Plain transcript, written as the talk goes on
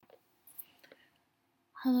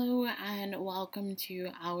Hello and welcome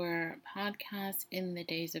to our podcast In the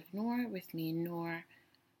Days of Noor with me, Noor,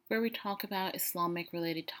 where we talk about Islamic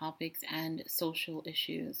related topics and social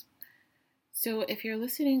issues. So, if you're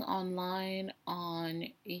listening online on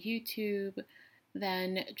YouTube,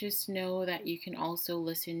 then just know that you can also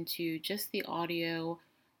listen to just the audio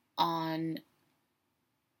on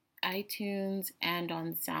iTunes and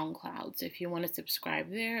on SoundCloud. So, if you want to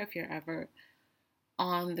subscribe there, if you're ever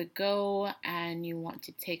on the go and you want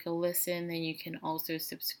to take a listen, then you can also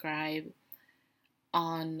subscribe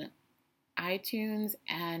on iTunes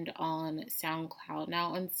and on SoundCloud.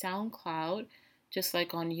 Now, on SoundCloud, just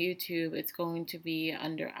like on YouTube, it's going to be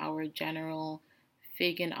under our general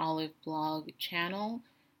Fig and Olive blog channel,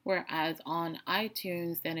 whereas on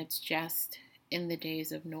iTunes, then it's just In the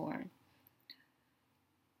Days of Noor.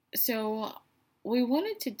 So, we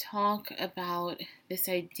wanted to talk about this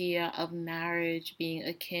idea of marriage being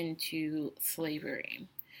akin to slavery.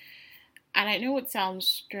 And I know it sounds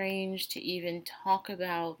strange to even talk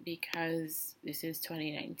about because this is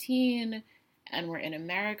 2019 and we're in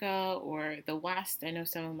America or the West. I know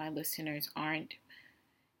some of my listeners aren't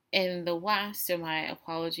in the West, so my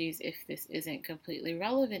apologies if this isn't completely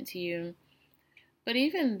relevant to you. But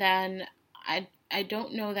even then, I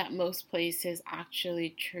don't know that most places actually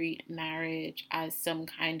treat marriage as some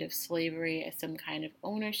kind of slavery, as some kind of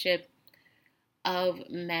ownership of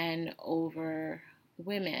men over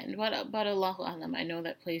women. But Allahu Alam, I know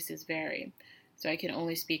that places vary, so I can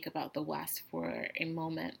only speak about the West for a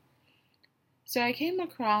moment. So I came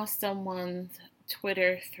across someone's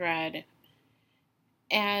Twitter thread,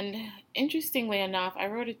 and interestingly enough, I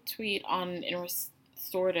wrote a tweet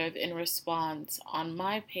in response on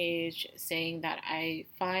my page saying that I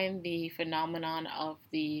find the phenomenon of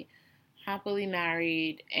the happily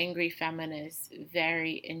married angry feminist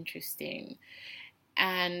very interesting.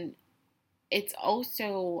 And it's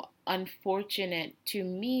also unfortunate to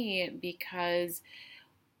me because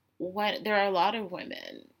there are a lot of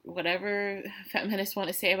women, whatever feminists want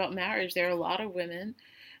to say about marriage, there are a lot of women,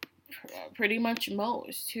 pretty much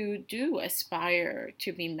most, who do aspire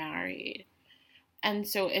to be married. And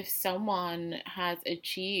so, if someone has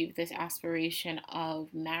achieved this aspiration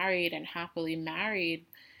of married and happily married,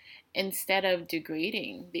 instead of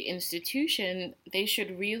degrading the institution, they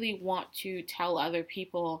should really want to tell other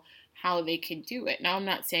people how they can do it. Now, I'm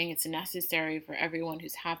not saying it's necessary for everyone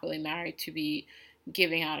who's happily married to be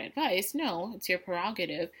giving out advice. No, it's your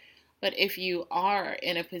prerogative. But if you are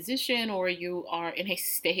in a position or you are in a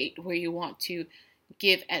state where you want to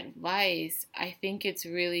give advice, I think it's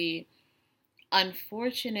really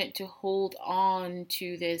unfortunate to hold on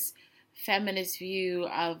to this feminist view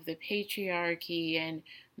of the patriarchy and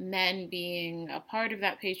men being a part of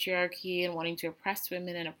that patriarchy and wanting to oppress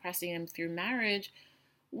women and oppressing them through marriage,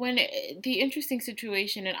 when the interesting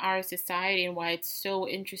situation in our society and why it's so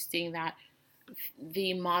interesting that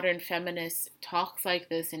the modern feminist talks like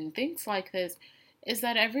this and thinks like this is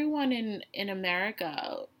that everyone in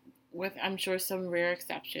America, with I'm sure some rare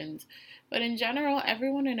exceptions, but in general,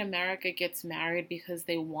 everyone in America gets married because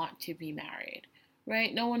they want to be married,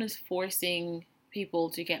 right? No one is forcing people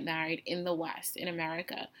to get married in the West, in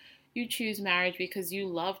America. You choose marriage because you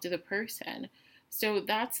loved the person. So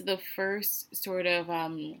that's the first sort of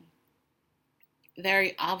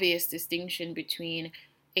very obvious distinction between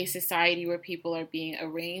a society where people are being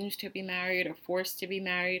arranged to be married or forced to be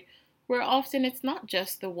married, where often it's not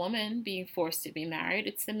just the woman being forced to be married,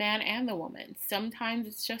 it's the man and the woman. Sometimes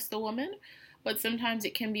it's just the woman, but sometimes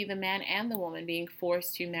it can be the man and the woman being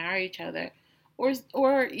forced to marry each other.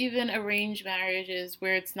 Or even arranged marriages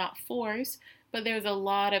where it's not forced, but there's a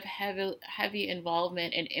lot of heavy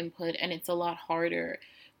involvement and input, and it's a lot harder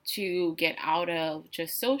to get out of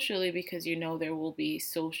just socially because you know there will be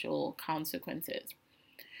social consequences.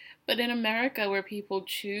 But in America, where people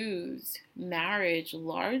choose marriage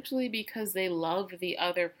largely because they love the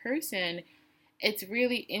other person, it's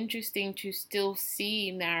really interesting to still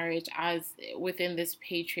see marriage as within this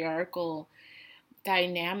patriarchal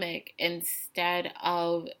dynamic instead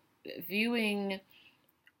of viewing.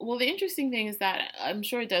 Well, the interesting thing is that I'm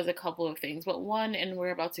sure it does a couple of things, but one, and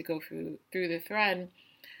we're about to go through the thread,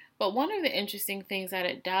 but one of the interesting things that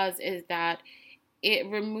it does is that it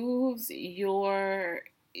removes your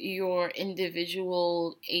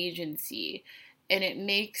individual agency, and it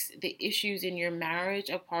makes the issues in your marriage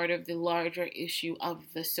a part of the larger issue of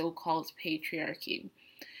the so-called patriarchy.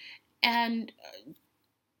 And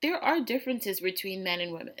there are differences between men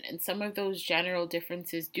and women, and some of those general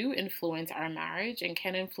differences do influence our marriage and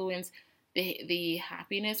can influence the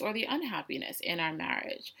happiness or the unhappiness in our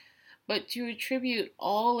marriage. But to attribute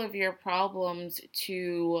all of your problems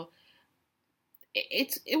to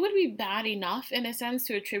it would be bad enough in a sense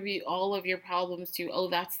to attribute all of your problems to, oh,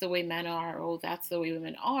 that's the way men are, or oh, that's the way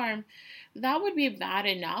women are. That would be bad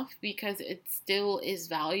enough because it still is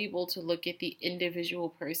valuable to look at the individual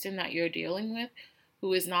person that you're dealing with,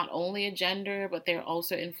 who is not only a gender, but they're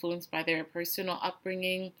also influenced by their personal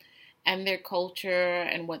upbringing and their culture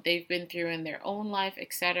and what they've been through in their own life,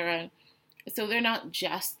 etc. So they're not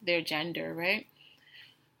just their gender, right?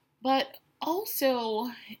 But also,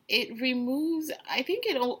 I think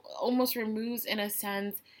it almost removes, in a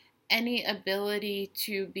sense, any ability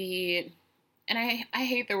to be, and I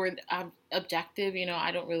hate the word objective, I'm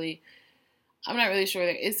not really sure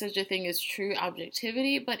there is such a thing as true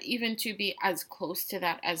objectivity, but even to be as close to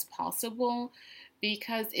that as possible.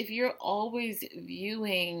 Because if you're always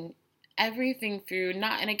viewing everything through,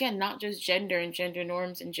 not, and again, not just gender and gender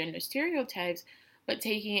norms and gender stereotypes, but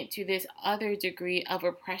taking it to this other degree of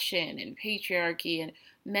oppression and patriarchy and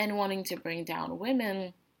men wanting to bring down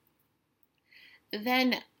women,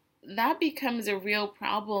 then that becomes a real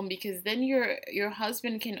problem, because then your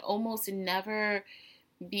husband can almost never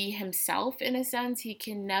be himself. In a sense, he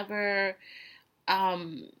can never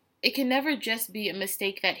it can never just be a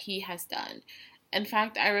mistake that he has done. In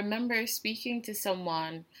fact, I remember speaking to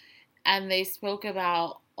someone, and they spoke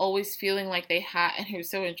about always feeling like they had, and it was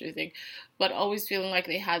so interesting, but always feeling like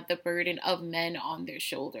they had the burden of men on their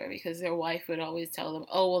shoulder, because their wife would always tell them,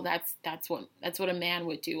 oh, well, that's what a man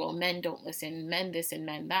would do, well, men don't listen, men this and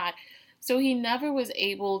men that. So he never was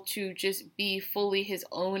able to just be fully his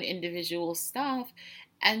own individual stuff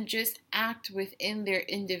and just act within their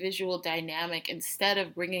individual dynamic, instead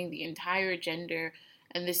of bringing the entire gender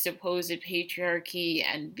and the supposed patriarchy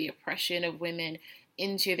and the oppression of women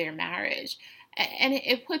into their marriage. And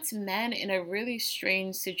it puts men in a really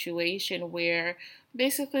strange situation where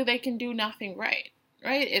basically they can do nothing right,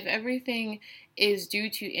 right? If everything is due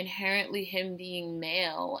to inherently him being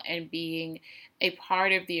male and being a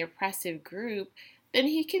part of the oppressive group, then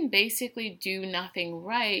he can basically do nothing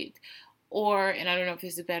right. Or, and I don't know if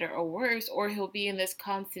this is better or worse, or he'll be in this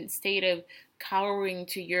constant state of cowering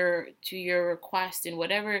to your request and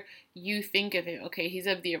whatever you think of him. Okay, he's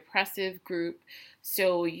of the oppressive group,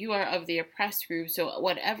 so you are of the oppressed group. So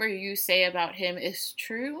whatever you say about him is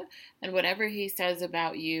true, and whatever he says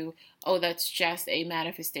about you, oh, that's just a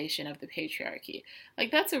manifestation of the patriarchy.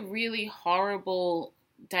 Like, that's a really horrible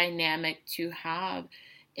dynamic to have,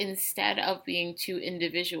 instead of being two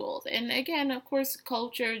individuals. And again, of course,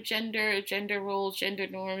 culture, gender roles, gender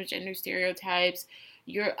norms, gender stereotypes,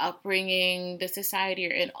 your upbringing, the society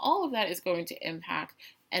you're in, all of that is going to impact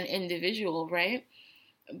an individual, right?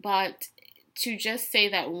 But to just say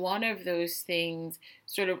that one of those things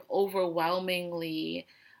sort of overwhelmingly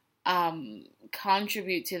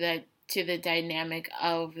contribute to the dynamic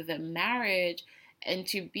of the marriage, and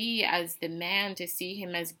to be, as the man, to see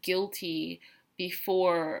him as guilty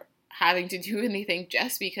before having to do anything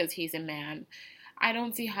just because he's a man, I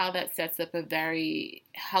don't see how that sets up a very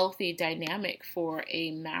healthy dynamic for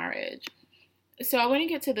a marriage. So I want to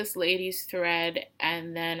get to this lady's thread,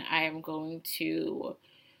 and then I am going to,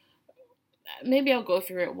 maybe I'll go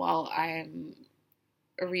through it while I'm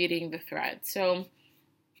reading the thread. So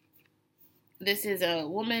this is a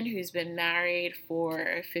woman who's been married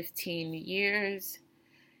for 15 years.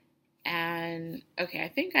 And okay, I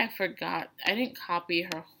think I didn't copy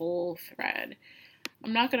her whole thread.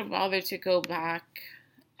 I'm not going to bother to go back,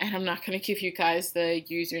 and I'm not going to give you guys the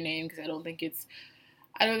username, because I don't think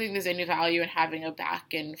there's any value in having a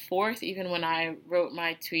back and forth. Even when I wrote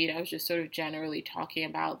my tweet, I was just sort of generally talking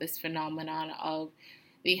about this phenomenon of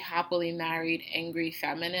the happily married angry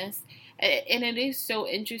feminist. And it is so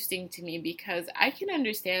interesting to me, because I can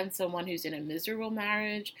understand someone who's in a miserable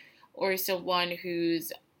marriage, or someone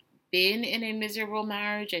who's been in a miserable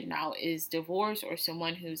marriage and now is divorced, or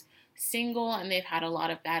someone who's single and they've had a lot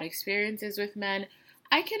of bad experiences with men.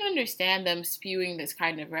 I can understand them spewing this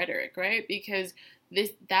kind of rhetoric, right? Because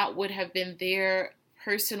that would have been their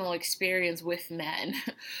personal experience with men.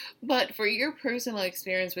 But for your personal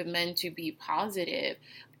experience with men to be positive,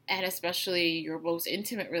 and especially your most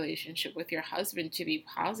intimate relationship with your husband to be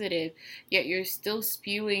positive, yet you're still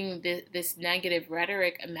spewing this negative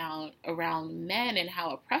rhetoric amount around men and how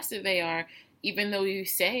oppressive they are, even though you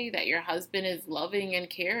say that your husband is loving and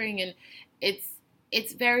caring. And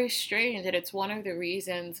it's very strange, and it's one of the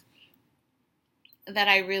reasons that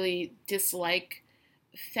I really dislike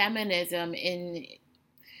feminism in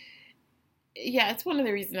yeah, it's one of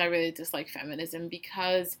the reasons I really dislike feminism,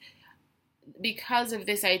 because of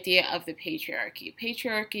this idea of the patriarchy.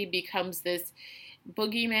 Patriarchy becomes this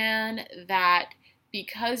boogeyman that,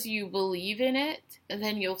 because you believe in it,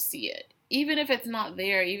 then you'll see it. even if it's not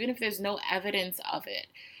there, even if there's no evidence of it,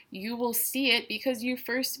 you will see it because you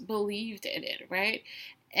first believed in it, right?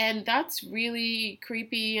 And that's really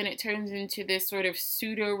creepy, and it turns into this sort of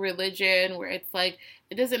pseudo religion where it's like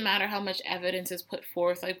it doesn't matter how much evidence is put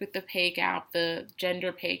forth, like with the pay gap, the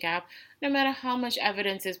gender pay gap, no matter how much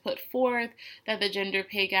evidence is put forth that the gender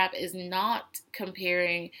pay gap is not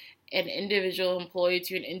comparing an individual employee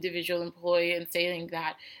to an individual employee and saying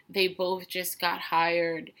that they both just got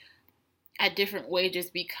hired at different wages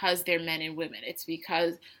because they're men and women. It's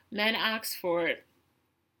because men ask for,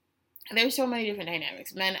 there's so many different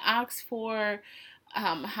dynamics. Men ask for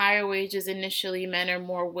higher wages initially. Men are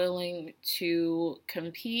more willing to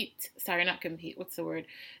compete. Sorry, not compete. What's the word?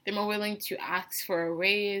 They're more willing to ask for a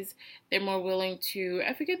raise. They're more willing to,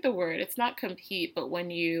 I forget the word. It's not compete, but when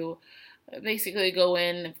you basically go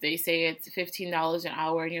in, if they say it's $15 an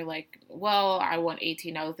hour and you're like, well, I want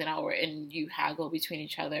 $18 an hour, and you haggle between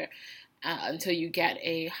each other until you get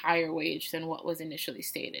a higher wage than what was initially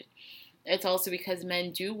stated. It's also because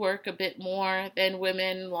men do work a bit more than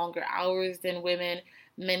women, longer hours than women.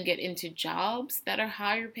 Men get into jobs that are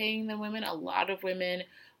higher paying than women. A lot of women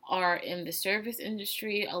are in the service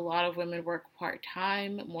industry. A lot of women work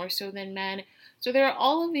part-time, more so than men. So there are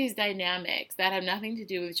all of these dynamics that have nothing to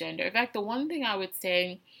do with gender. In fact, the one thing I would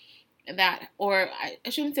say that, or I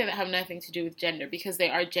shouldn't say that have nothing to do with gender, because they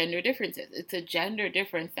are gender differences. It's a gender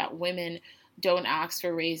difference that women don't ask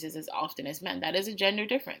for raises as often as men. That is a gender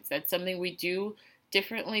difference. That's something we do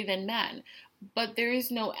differently than men. But there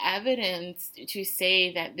is no evidence to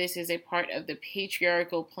say that this is a part of the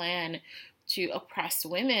patriarchal plan to oppress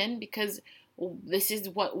women, because this is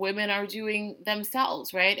what women are doing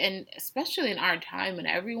themselves, right? And especially in our time when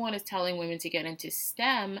everyone is telling women to get into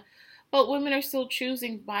STEM, but women are still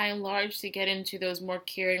choosing by and large to get into those more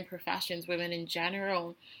caring professions. Women in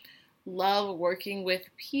general love working with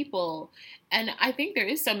people. And I think there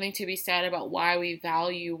is something to be said about why we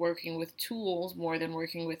value working with tools more than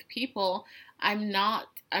working with people. I'm not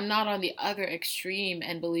on the other extreme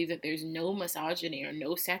and believe that there's no misogyny or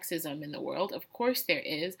no sexism in the world. Of course there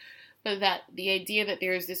is, but that the idea that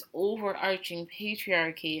there is this overarching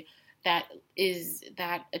patriarchy that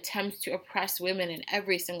attempts to oppress women in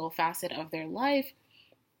every single facet of their life,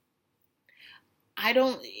 I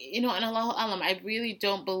don't, and Allahu Alam, I really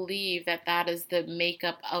don't believe that that is the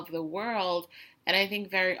makeup of the world. And I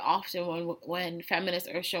think very often when feminists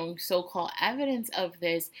are showing so-called evidence of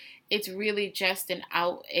this, it's really just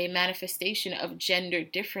a manifestation of gender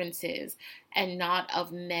differences and not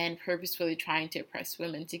of men purposefully trying to oppress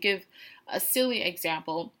women. To give a silly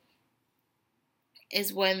example,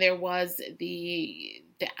 is when there was the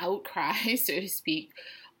outcry, so to speak,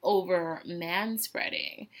 over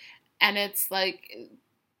manspreading. And it's like,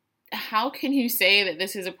 how can you say that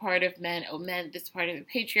this is a part of men? Oh, men, this is part of the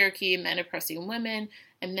patriarchy, men oppressing women,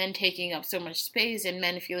 and men taking up so much space, and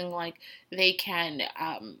men feeling like they can,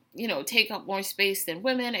 take up more space than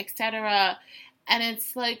women, etc. And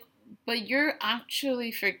it's like, but you're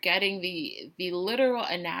actually forgetting the literal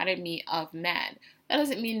anatomy of men. That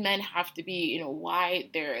doesn't mean men have to be,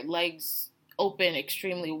 wide, their legs open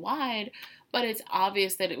extremely wide, but it's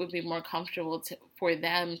obvious that it would be more comfortable for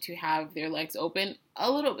them to have their legs open a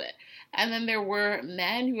little bit. And then there were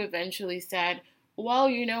men who eventually said, well,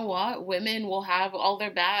 you know what? Women will have all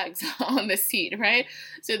their bags on the seat, right?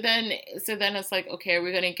 So then it's like, okay, are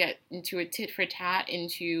we going to get into a tit for tat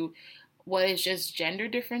into what is just gender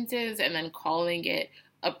differences and then calling it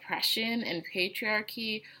oppression and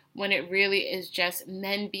patriarchy, when it really is just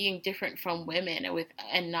men being different from women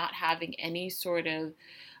and not having any sort of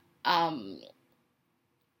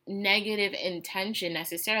negative intention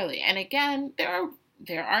necessarily. And again,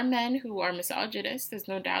 there are men who are misogynists, there's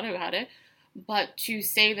no doubt about it, but to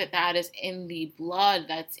say that that is in the blood,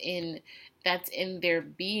 that's in their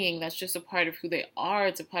being, that's just a part of who they are,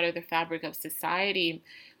 it's a part of the fabric of society.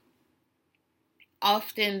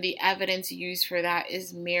 Often the evidence used for that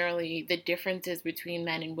is merely the differences between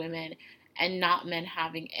men and women, and not men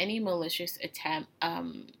having any malicious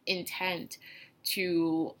intent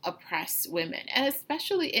to oppress women, and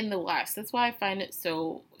especially in the West. That's why I find it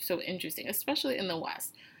so interesting, especially in the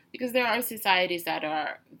West, because there are societies that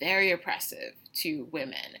are very oppressive to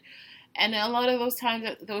women. And a lot of those times,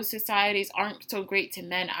 those societies aren't so great to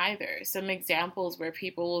men either. Some examples where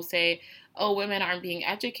people will say, oh, women aren't being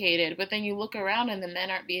educated, but then you look around and the men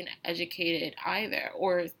aren't being educated either,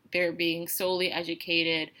 or they're being solely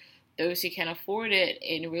educated, those who can afford it,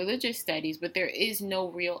 in religious studies, but there is no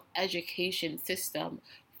real education system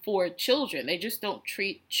for children. They just don't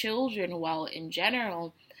treat children well in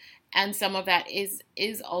general. And some of that is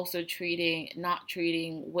also not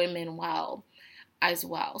treating women well. as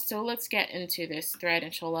well. So let's get into this thread,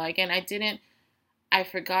 inshallah. Again, I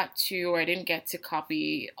forgot to, or I didn't get to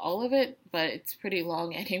copy all of it, but it's pretty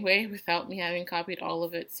long anyway without me having copied all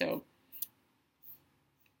of it. So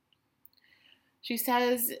she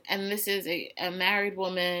says, and this is a married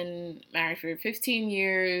woman, married for 15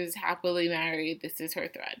 years, happily married. This is her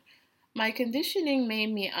thread. My conditioning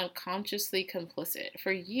made me unconsciously complicit.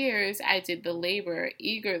 For years, I did the labor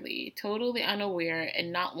eagerly, totally unaware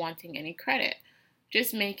and not wanting any credit,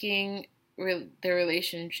 just making the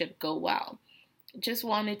relationship go well. Just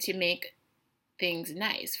wanted to make things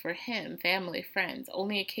nice for him, family, friends.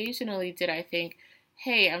 Only occasionally did I think,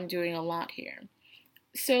 hey, I'm doing a lot here.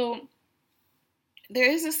 So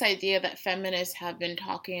there is this idea that feminists have been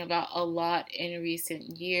talking about a lot in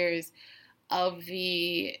recent years of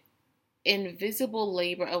the invisible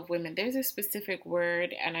labor of women. There's a specific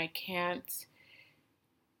word and I can't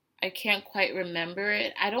quite remember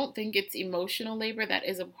it. I don't think it's emotional labor that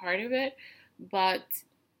is a part of it, but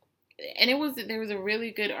there was a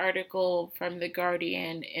really good article from The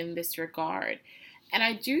Guardian in this regard. And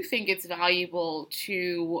I do think it's valuable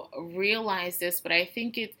to realize this, but I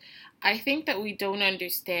think that we don't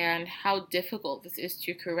understand how difficult this is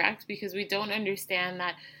to correct because we don't understand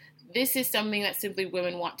that this is something that simply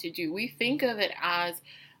women want to do. We think of it as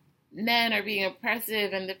men are being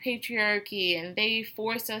oppressive and the patriarchy, and they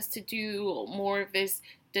force us to do more of this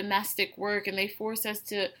domestic work and they force us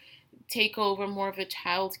to take over more of the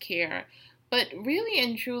child care. But really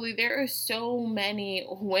and truly, there are so many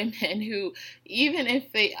women who, even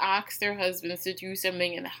if they ask their husbands to do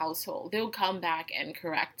something in the household, they'll come back and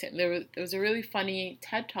correct him. There was a really funny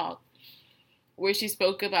TED Talk where she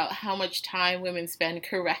spoke about how much time women spend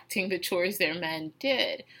correcting the chores their men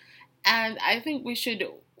did. And I think we should,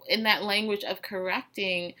 in that language of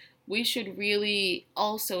correcting, we should really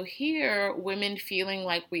also hear women feeling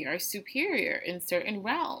like we are superior in certain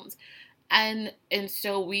realms. And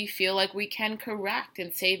so we feel like we can correct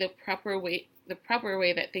and say the proper way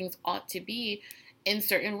that things ought to be in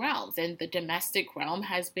certain realms. And the domestic realm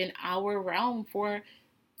has been our realm for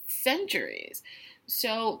centuries.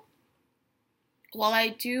 So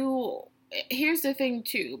here's the thing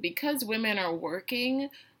too, because women are working,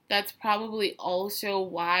 that's probably also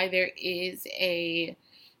why there is an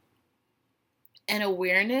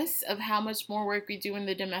awareness of how much more work we do in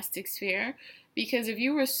the domestic sphere. Because if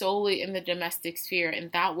you were solely in the domestic sphere and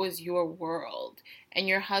that was your world, and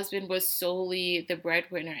your husband was solely the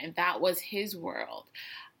breadwinner and that was his world,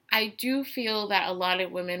 I do feel that a lot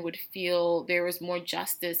of women would feel there was more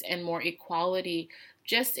justice and more equality,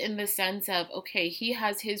 just in the sense of, okay, he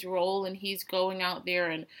has his role and he's going out there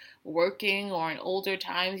and working, or in older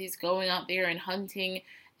times, he's going out there and hunting.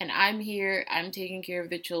 And I'm here, I'm taking care of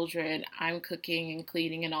the children, I'm cooking and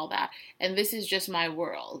cleaning and all that. And this is just my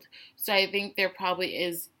world. So I think there probably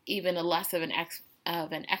is even a less of an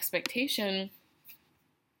expectation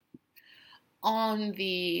on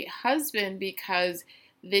the husband, because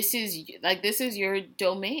this is your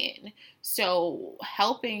domain. So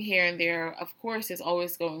helping here and there, of course, is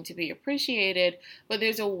always going to be appreciated, but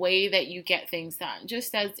there's a way that you get things done.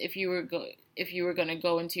 Just as if you were going to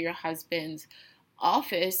go into your husband's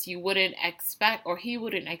office, you wouldn't expect, or he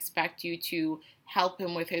wouldn't expect you to help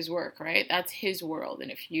him with his work, right? That's his world.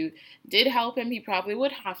 And if you did help him, he probably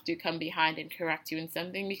would have to come behind and correct you in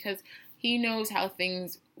something because he knows how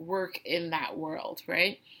things work in that world,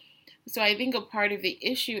 right? So I think a part of the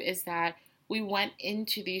issue is that we went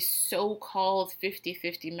into these so-called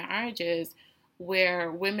 50-50 marriages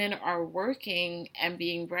where women are working and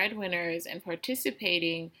being breadwinners and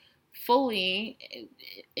participating fully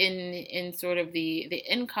in sort of the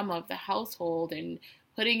income of the household and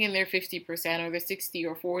putting in their 50% or the 60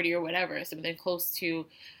 or 40 or whatever, something close to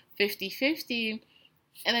 50-50,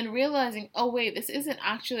 and then realizing, oh wait, this isn't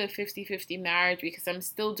actually a 50-50 marriage because I'm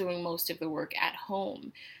still doing most of the work at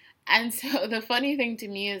home. And so the funny thing to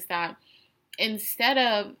me is that instead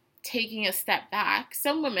of taking a step back,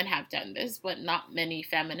 some women have done this, but not many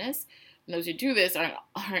feminists. And those who do this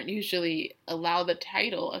aren't usually allowed the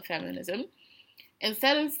title of feminism.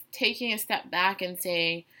 Instead of taking a step back and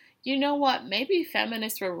saying, you know what, maybe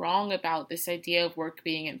feminists were wrong about this idea of work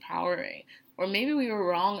being empowering. Or maybe we were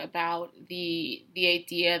wrong about the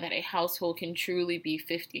idea that a household can truly be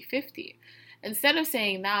 50-50. Instead of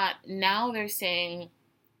saying that, now they're saying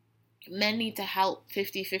men need to help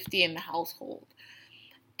 50-50 in the household.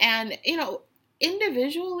 And,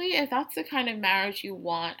 individually, if that's the kind of marriage you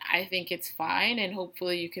want, I think it's fine. And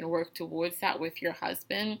hopefully you can work towards that with your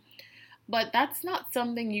husband. But that's not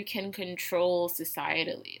something you can control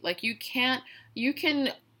societally. Like you can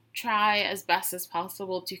try as best as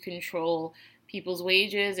possible to control people's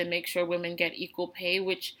wages and make sure women get equal pay,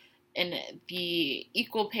 which and the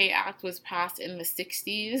Equal Pay Act was passed in the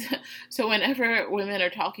 60s. So whenever women are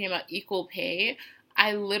talking about equal pay,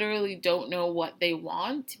 I literally don't know what they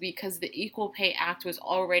want because the Equal Pay Act was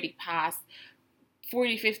already passed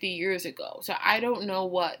 40, 50 years ago. So I don't know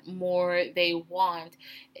what more they want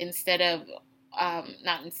instead of,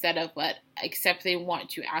 not instead of, but except they want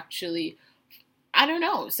to actually, I don't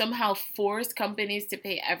know, somehow force companies to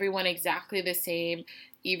pay everyone exactly the same,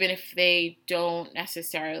 even if they don't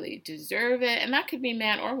necessarily deserve it. And that could be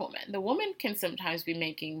man or woman. The woman can sometimes be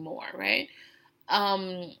making more, right?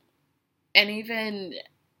 Um, and even,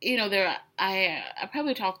 I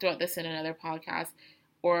probably talked about this in another podcast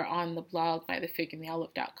or on the blog by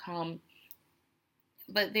thefigandtheolive.com.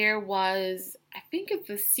 But there was, I think it's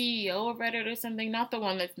the CEO of Reddit or something, not the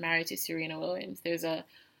one that's married to Serena Williams. There's a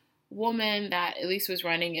woman that at least was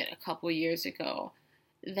running it a couple years ago.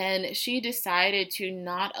 Then she decided to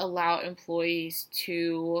not allow employees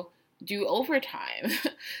to do overtime.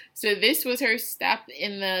 So this was her step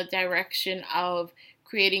in the direction of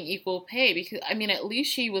creating equal pay because, I mean, at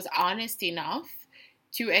least she was honest enough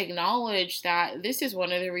to acknowledge that this is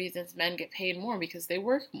one of the reasons men get paid more because they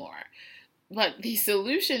work more. But the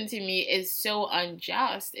solution to me is so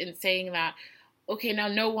unjust in saying that, okay, now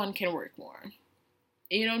no one can work more.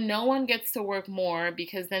 No one gets to work more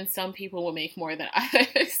because then some people will make more than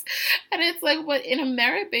others. And it's like, but in a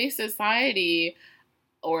merit-based society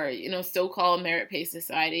or, so-called merit-based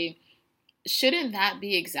society, shouldn't that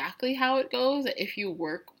be exactly how it goes? If you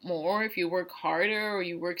work more, if you work harder, or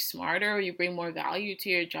you work smarter, or you bring more value to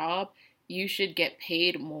your job, you should get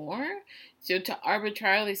paid more. So to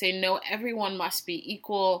arbitrarily say, no, everyone must be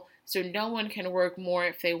equal, so no one can work more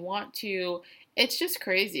if they want to, it's just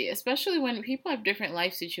crazy, especially when people have different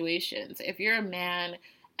life situations. If you're a man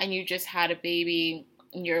and you just had a baby,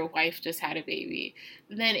 your wife just had a baby,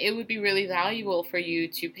 then it would be really valuable for you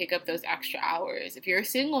to pick up those extra hours. If you're a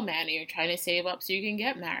single man and you're trying to save up so you can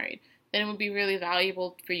get married, then it would be really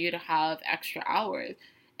valuable for you to have extra hours.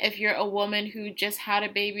 If you're a woman who just had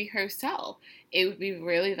a baby herself, it would be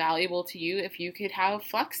really valuable to you if you could have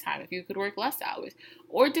flex time, if you could work less hours.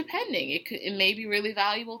 Or depending, it may be really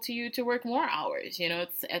valuable to you to work more hours,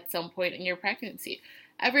 it's at some point in your pregnancy.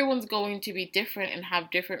 Everyone's going to be different and have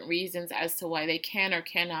different reasons as to why they can or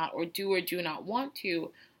cannot or do not want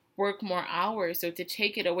to work more hours. So to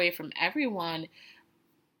take it away from everyone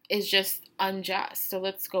is just unjust. So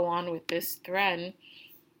let's go on with this thread.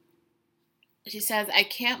 She says, I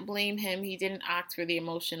can't blame him. He didn't ask for the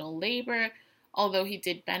emotional labor, although he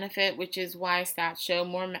did benefit, which is why stats show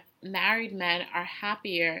more married men are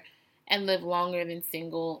happier and live longer than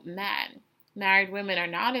single men. Married women are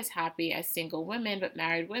not as happy as single women, but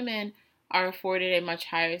married women are afforded a much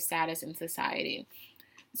higher status in society.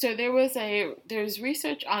 So there's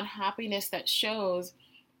research on happiness that shows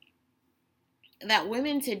that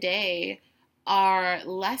women today are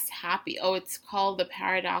less happy. Oh, it's called the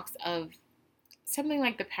paradox of something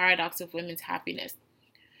like the paradox of women's happiness.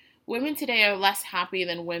 Women today are less happy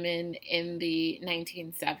than women in the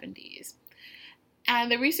 1970s.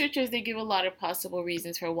 And the researchers, they give a lot of possible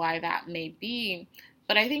reasons for why that may be.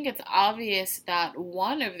 But I think it's obvious that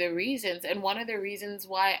one of the reasons, and one of the reasons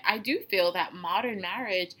why I do feel that modern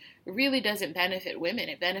marriage really doesn't benefit women,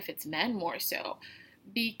 it benefits men more so.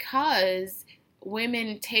 Because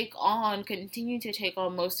women continue to take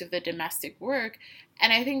on most of the domestic work.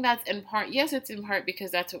 And I think that's in part, yes, it's in part because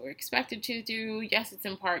that's what we're expected to do. Yes, it's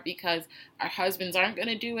in part because our husbands aren't going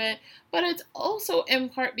to do it. But it's also in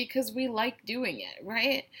part because we like doing it,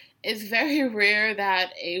 right? It's very rare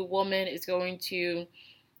that a woman is going to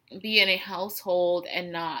be in a household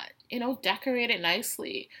and not, decorate it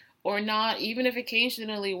nicely. Or not, even if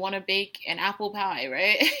occasionally want to bake an apple pie,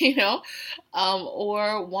 right?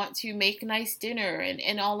 Or want to make nice dinner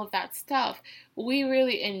and all of that stuff. We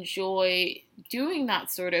really enjoy doing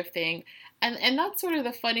that sort of thing. And that's sort of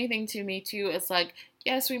the funny thing to me, too. It's like,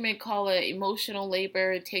 yes, we may call it emotional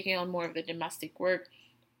labor, taking on more of the domestic work.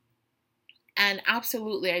 And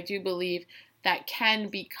absolutely, I do believe that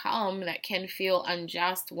can feel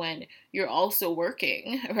unjust when you're also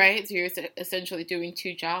working, right? So you're essentially doing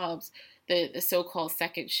two jobs, the so-called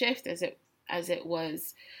second shift as it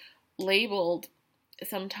was labeled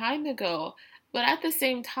some time ago. But at the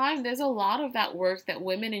same time, there's a lot of that work that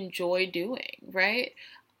women enjoy doing, right?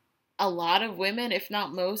 A lot of women, if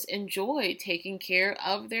not most, enjoy taking care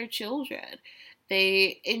of their children.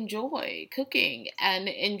 They enjoy cooking and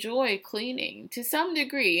enjoy cleaning to some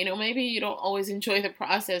degree. Maybe you don't always enjoy the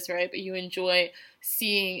process, right? But you enjoy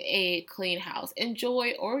seeing a clean house,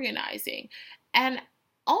 enjoy organizing. And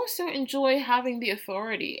also enjoy having the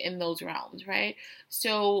authority in those realms, right?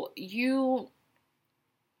 So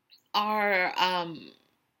are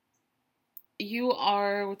you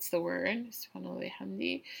are, what's the word? Subhanallah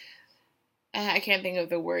hamdi. I can't think of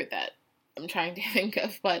the word that I'm trying to think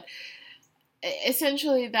of, but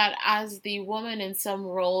essentially that as the woman in some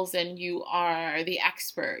roles and you are the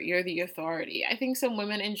expert, you're the authority. I think some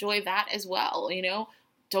women enjoy that as well, you know.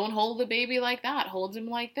 Don't hold the baby like that, hold him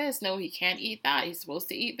like this. No, he can't eat that, he's supposed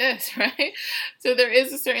to eat this. Right? So there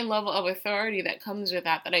is a certain level of authority that comes with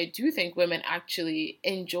that I do think women actually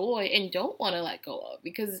enjoy and don't want to let go of,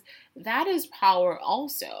 because that is power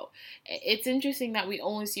also. It's interesting that we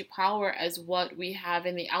only see power as what we have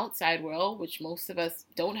in the outside world, which most of us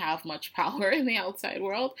don't have much power in the outside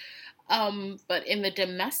world. But in the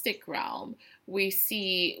domestic realm, we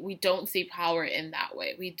don't see power in that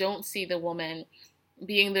way. We don't see the woman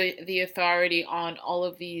being the authority on all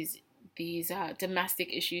of these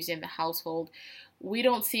domestic issues in the household. We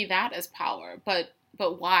don't see that as power, but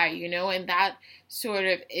why, you know? And that sort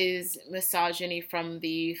of is misogyny from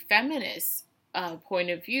the feminist point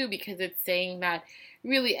of view, because it's saying that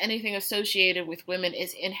really anything associated with women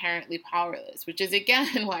is inherently powerless, which is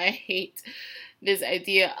again why I hate this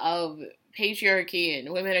idea of patriarchy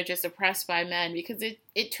and women are just oppressed by men, because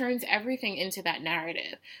it turns everything into that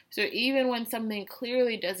narrative. So even when something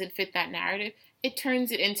clearly doesn't fit that narrative, it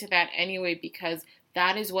turns it into that anyway, because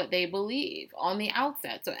that is what they believe on the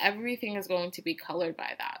outset. So everything is going to be colored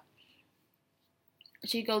by that.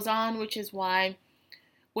 She goes on, which is why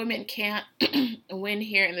women can't win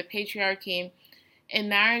here in the patriarchy. In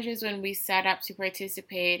marriages, when we set up to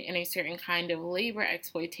participate in a certain kind of labor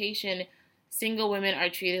exploitation, single women are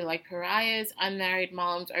treated like pariahs, unmarried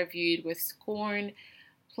moms are viewed with scorn,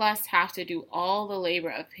 plus have to do all the labor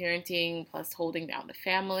of parenting, plus holding down the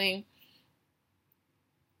family.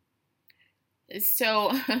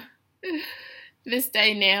 So this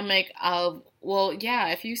dynamic of, well, yeah,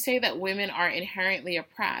 if you say that women are inherently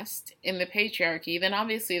oppressed in the patriarchy, then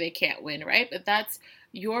obviously they can't win, right? But that's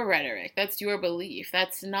your rhetoric, that's your belief.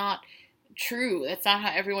 That's not true. That's not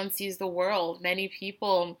how everyone sees the world. Many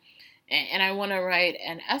people, and I want to write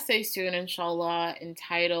an essay soon, inshallah,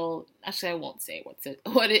 entitled, actually, I won't say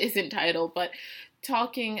what it is entitled, but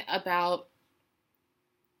talking about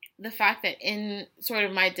the fact that in sort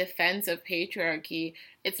of my defense of patriarchy,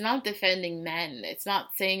 it's not defending men. It's not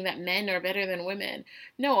saying that men are better than women.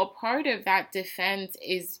 No, a part of that defense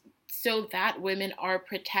is so that women are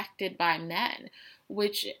protected by men,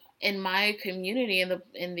 which in my community,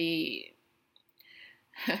 in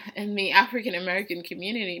the African American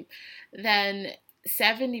community, then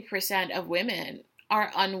 70% of women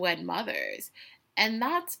are unwed mothers. And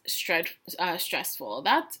that's stressful.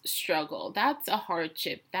 That's struggle. That's a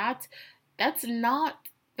hardship. That's not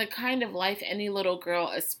the kind of life any little girl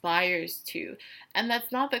aspires to. And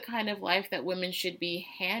that's not the kind of life that women should be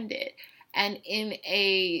handed. And in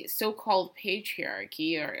a so-called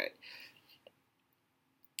patriarchy, or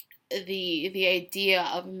the idea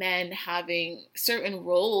of men having certain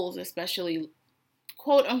roles, especially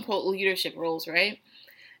quote unquote leadership roles, right?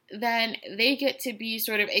 Then they get to be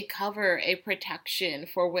sort of a cover, a protection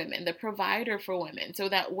for women, the provider for women, so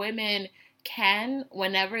that women can,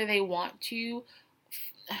 whenever they want to,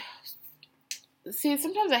 see,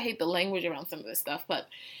 sometimes I hate the language around some of this stuff, but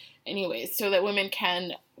anyways, so that women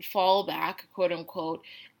can fall back, quote unquote,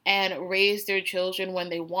 and raise their children when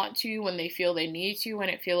they want to, when they feel they need to, when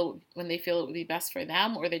they feel it would be best for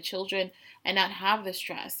them or the children, and not have the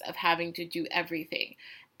stress of having to do everything.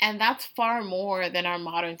 And that's far more than our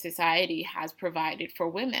modern society has provided for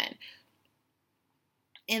women.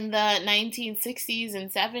 In the 1960s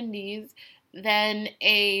and 70s, then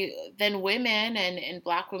women, and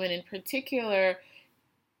black women in particular,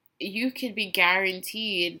 you could be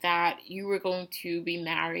guaranteed that you were going to be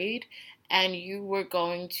married and you were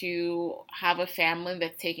going to have a family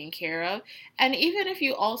that's taken care of. And even if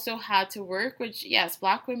you also had to work, which yes,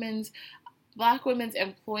 black women's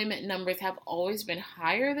employment numbers have always been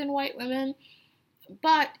higher than white women,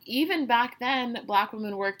 but even back then black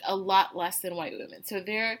women worked a lot less than white women. So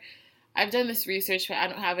I've done this research, but I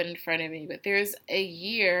don't have it in front of me, but there's a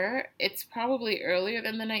year, it's probably earlier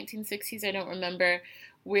than the 1960s, I don't remember,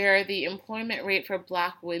 where the employment rate for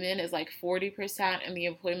black women is like 40% and the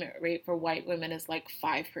employment rate for white women is like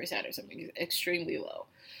 5% or something extremely low.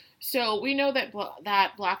 So we know that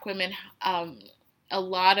black women, a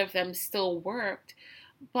lot of them still worked,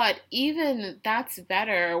 but even that's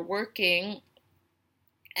better, working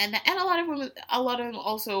And a lot of women, a lot of them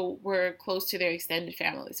also were close to their extended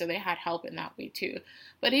family, so they had help in that way too.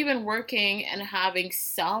 But even working and having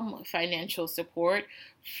some financial support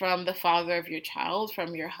from the father of your child,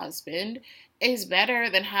 from your husband, is better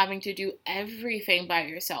than having to do everything by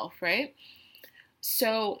yourself, right?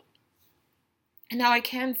 So now I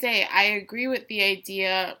can say I agree with the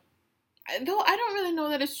idea, though I don't really know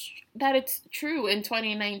that it's true in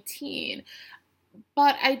 2019.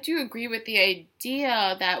 But I do agree with the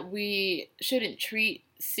idea that we shouldn't treat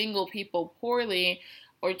single people poorly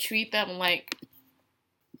or treat them like,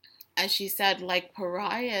 as she said, like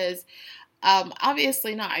pariahs.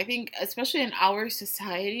 Obviously not. I think, especially in our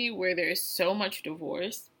society where there's so much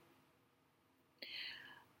divorce,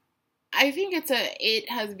 I think it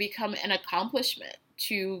has become an accomplishment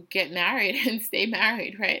to get married and stay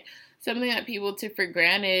married, right? Something that people took for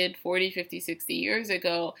granted 40, 50, 60 years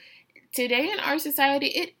ago. Today in our society,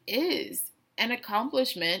 it is an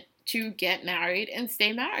accomplishment to get married and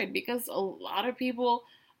stay married because a lot of people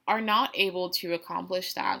are not able to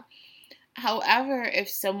accomplish that. However, if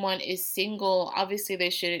someone is single, obviously they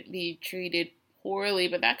shouldn't be treated poorly,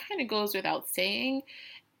 but that kind of goes without saying.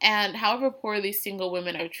 And however poorly single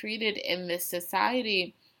women are treated in this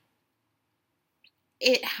society,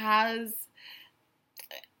 it has,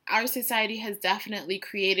 our society has definitely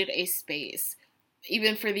created a space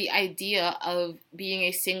even for the idea of being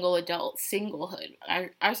a single adult, singlehood.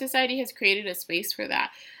 Our society has created a space for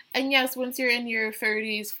that. And yes, once you're in your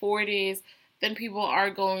 30s, 40s, then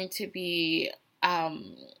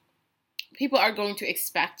um, people are going to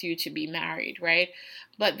expect you to be married, right?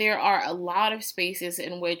 But there are a lot of spaces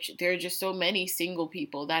in which there are just so many single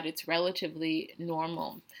people that it's relatively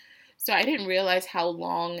normal. So I didn't realize how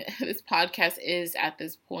long this podcast is at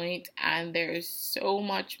this point, and there's so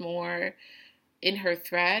much more in her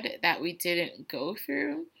thread that we didn't go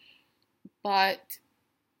through. But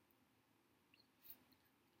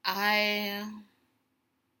I,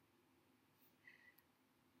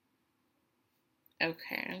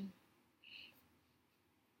 okay.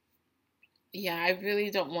 Yeah, I really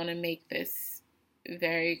don't want to make this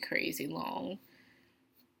very crazy long.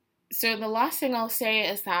 So the last thing I'll say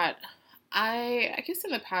is that I guess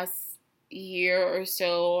in the past year or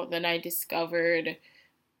so, then I discovered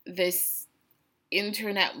this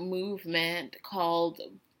internet movement called,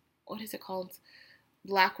 what is it called?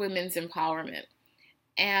 Black Women's Empowerment.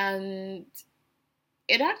 And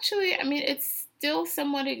it actually, I mean, it still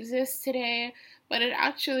somewhat exists today, but it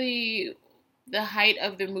actually, the height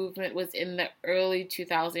of the movement was in the early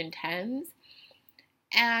 2010s.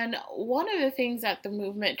 And one of the things that the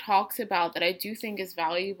movement talks about that I do think is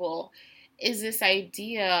valuable is this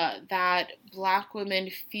idea that Black women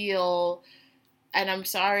feel, and I'm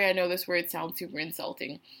sorry, I know this word sounds super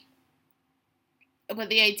insulting, but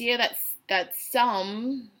the idea that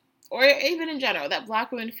some, or even in general, that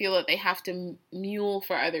Black women feel that they have to mule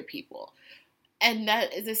for other people. And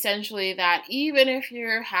that is essentially that even if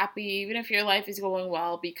you're happy, even if your life is going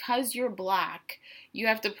well, because you're Black, you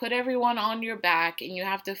have to put everyone on your back and you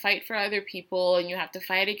have to fight for other people and you have to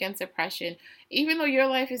fight against oppression. Even though your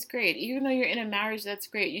life is great, even though you're in a marriage that's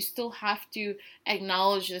great, you still have to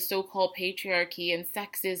acknowledge the so-called patriarchy and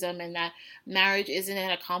sexism and that marriage isn't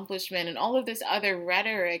an accomplishment and all of this other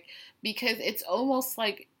rhetoric, because it's almost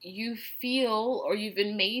like you feel, or you've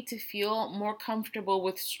been made to feel, more comfortable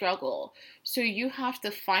with struggle. So you have to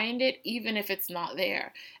find it even if it's not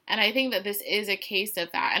there. And I think that this is a case of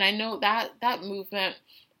that. And I know that that movement,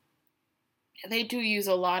 they do use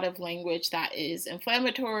a lot of language that is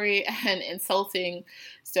inflammatory and insulting.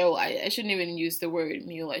 So I shouldn't even use the word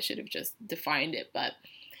mule. I should have just defined it. But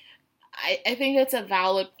I think that's a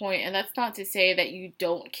valid point. And that's not to say that you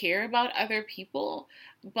don't care about other people.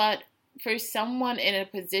 But for someone in a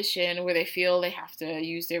position where they feel they have to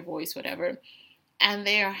use their voice, whatever, and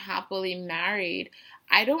they are happily married,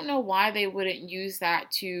 I don't know why they wouldn't use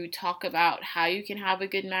that to talk about how you can have a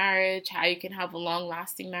good marriage, how you can have a long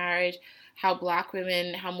lasting marriage, how Black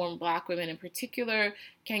women, how more Black women in particular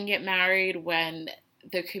can get married when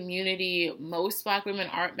the community, most Black women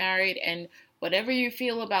aren't married. And whatever you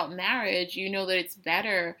feel about marriage, you know that it's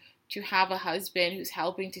better to have a husband who's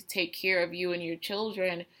helping to take care of you and your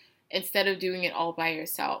children instead of doing it all by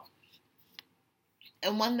yourself.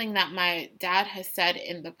 And one thing that my dad has said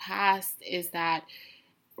in the past is that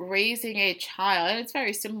raising a child, and it's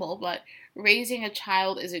very simple, but raising a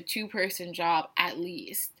child is a two-person job at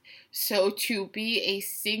least. So to be a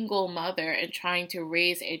single mother and trying to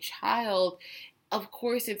raise a child, of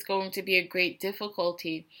course it's going to be a great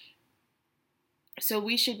difficulty. So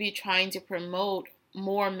we should be trying to promote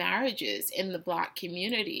more marriages in the Black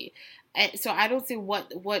community. And so I don't see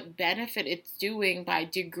what benefit it's doing by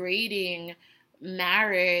degrading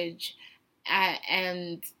marriage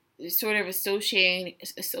and sort of associating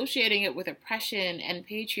it with oppression and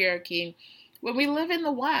patriarchy. When we live in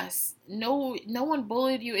the West, no one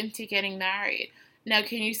bullied you into getting married. Now,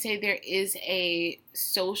 can you say there is a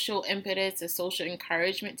social impetus, a social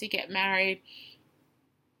encouragement to get married?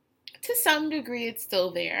 To some degree, it's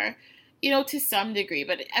still there, to some degree.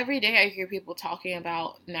 But every day I hear people talking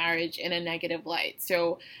about marriage in a negative light.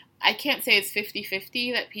 So I can't say it's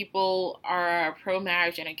 50-50 that people are pro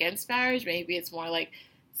marriage and against marriage. Maybe it's more like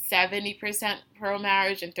 70% pro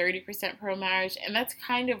marriage and 30% pro marriage. And that's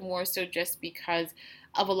kind of more so just because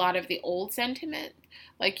of a lot of the old sentiment.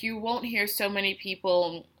 Like, you won't hear so many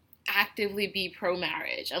people actively be pro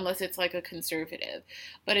marriage unless it's like a conservative.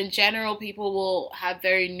 But in general, people will have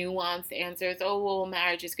very nuanced answers. Oh, well,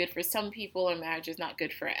 marriage is good for some people, or marriage is not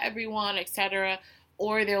good for everyone, etc.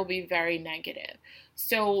 Or they'll be very negative.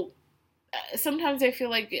 So sometimes I feel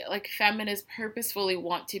like feminists purposefully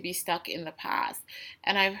want to be stuck in the past.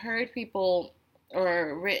 And I've heard people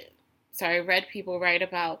read people write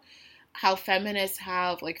about how feminists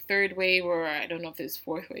have like third wave, or I don't know if there's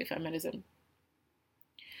fourth wave feminism,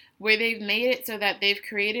 where they've made it so that they've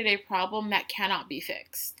created a problem that cannot be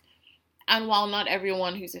fixed. And while not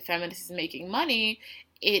everyone who's a feminist is making money,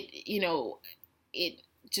 it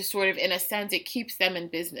just sort of, in a sense, it keeps them in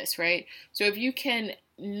business, right? So if you can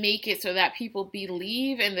make it so that people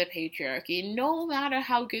believe in the patriarchy, no matter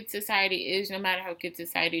how good society is, no matter how good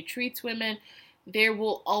society treats women, there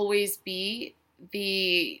will always be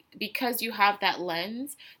because you have that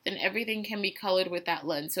lens, then everything can be colored with that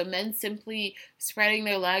lens. So men simply spreading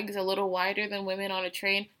their legs a little wider than women on a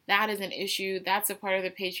train, that is an issue. That's a part of the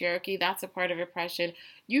patriarchy. That's a part of oppression.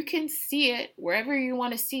 You can see it wherever you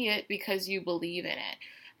want to see it because you believe in it.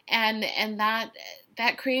 And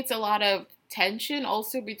that creates a lot of tension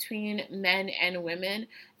also between men and women,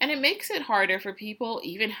 and it makes it harder for people,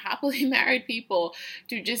 even happily married people,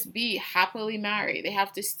 to just be happily married. They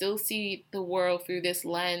have to still see the world through this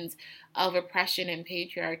lens of oppression and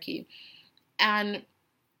patriarchy. And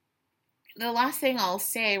the last thing I'll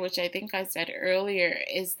say, which I think I said earlier,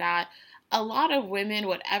 is that a lot of women,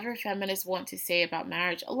 whatever feminists want to say about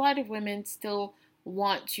marriage, a lot of women still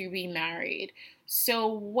want to be married. So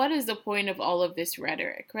what is the point of all of this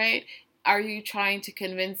rhetoric, right? Are you trying to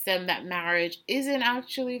convince them that marriage isn't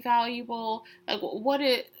actually valuable? Like,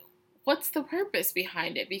 what's the purpose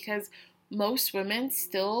behind it? Because most women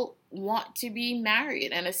still want to be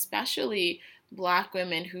married, and especially Black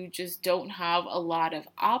women who just don't have a lot of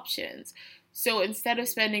options. So instead of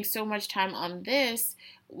spending so much time on this,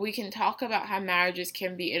 we can talk about how marriages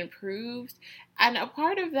can be improved. And a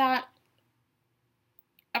part of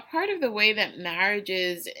the way that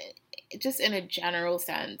marriages, just in a general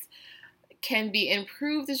sense, can be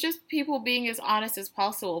improved is just people being as honest as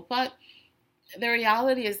possible. But the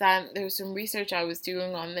reality is that there's some research I was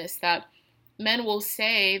doing on this, that men will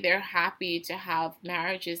say they're happy to have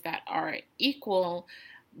marriages that are equal,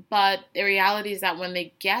 but the reality is that when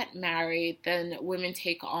they get married, then women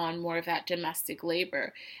take on more of that domestic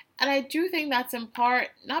labor. And I do think that's in part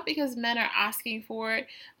not because men are asking for it,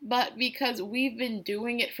 but because we've been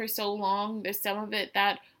doing it for so long. There's some of it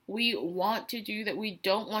that we want to do that we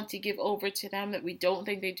don't want to give over to them, that we don't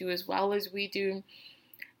think they do as well as we do.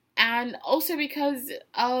 And also because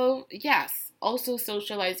of, yes, also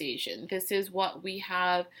socialization. This is what we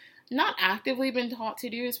have not actively been taught to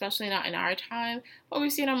do, especially not in our time, but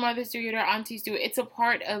we've seen our mothers do it, our aunties do it. It's a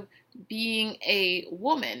part of being a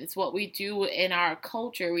woman. It's what we do in our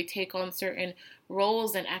culture. We take on certain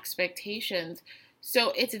roles and expectations.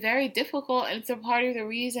 So it's very difficult, and it's a part of the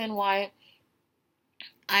reason why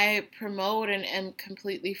I promote and am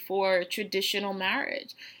completely for traditional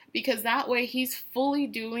marriage, because that way he's fully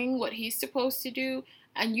doing what he's supposed to do,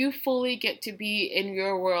 and you fully get to be in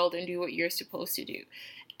your world and do what you're supposed to do.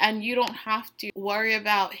 And you don't have to worry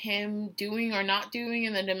about him doing or not doing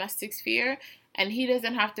in the domestic sphere, and he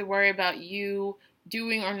doesn't have to worry about you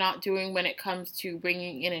doing or not doing when it comes to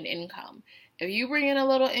bringing in an income. If you bring in a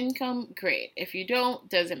little income, great. If you don't,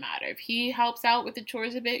 doesn't matter. If he helps out with the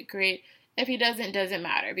chores a bit, great. If he doesn't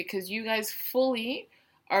matter, because you guys fully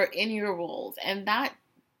are in your roles. And that,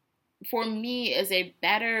 for me, is a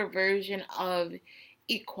better version of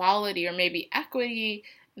equality, or maybe equity,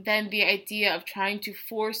 than the idea of trying to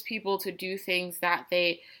force people to do things that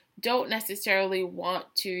they don't necessarily want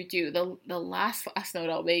to do. The last note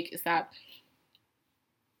I'll make is that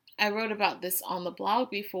I wrote about this on the blog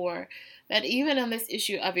before, that even on this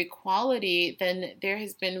issue of equality, then there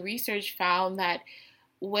has been research found that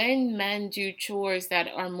when men do chores that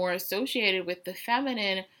are more associated with the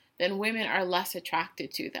feminine, then women are less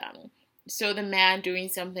attracted to them. So the man doing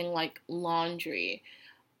something like laundry,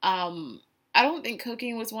 um, I don't think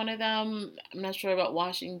cooking was one of them. I'm not sure about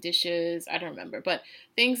washing dishes. I don't remember. But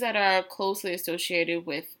things that are closely associated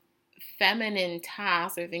with feminine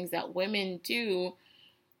tasks or things that women do,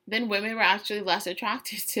 then women were actually less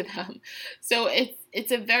attracted to them. So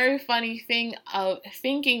it's a very funny thing of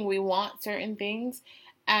thinking we want certain things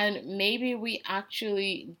and maybe we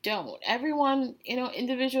actually don't. Everyone,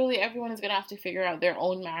 individually, everyone is going to have to figure out their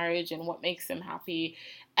own marriage and what makes them happy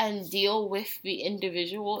and deal with the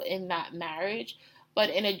individual in that marriage.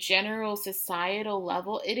 But in a general societal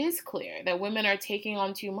level, it is clear that women are taking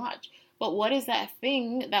on too much. But what is that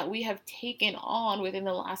thing that we have taken on within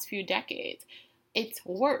the last few decades? It's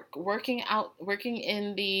working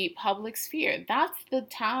in the public sphere. That's the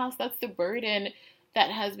task, that's the burden that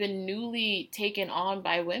has been newly taken on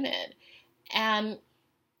by women. And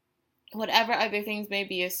whatever other things may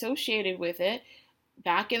be associated with it,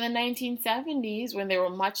 back in the 1970s, when there were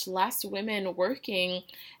much less women working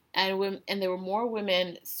and there were more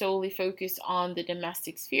women solely focused on the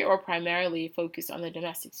domestic sphere or primarily focused on the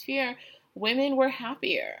domestic sphere, women were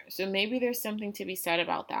happier. So maybe there's something to be said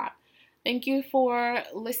about that. Thank you for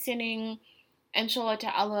listening. Inshallah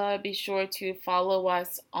ta'ala, be sure to follow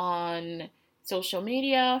us on social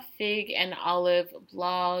media, Fig and Olive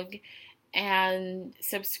blog, and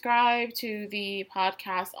subscribe to the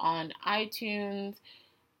podcast on iTunes,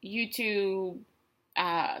 YouTube,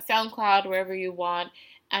 SoundCloud, wherever you want,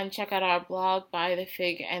 and check out our blog by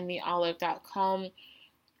thefigandtheolive.com.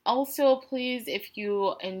 Also, please, if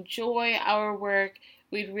you enjoy our work,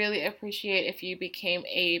 we'd really appreciate if you became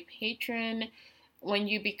a patron. When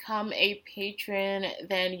you become a patron,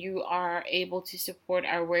 then you are able to support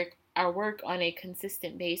our work on a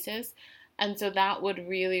consistent basis. And so that would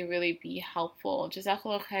really, really be helpful.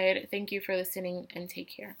 Jazakallah khair. Thank you for listening and take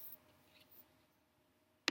care.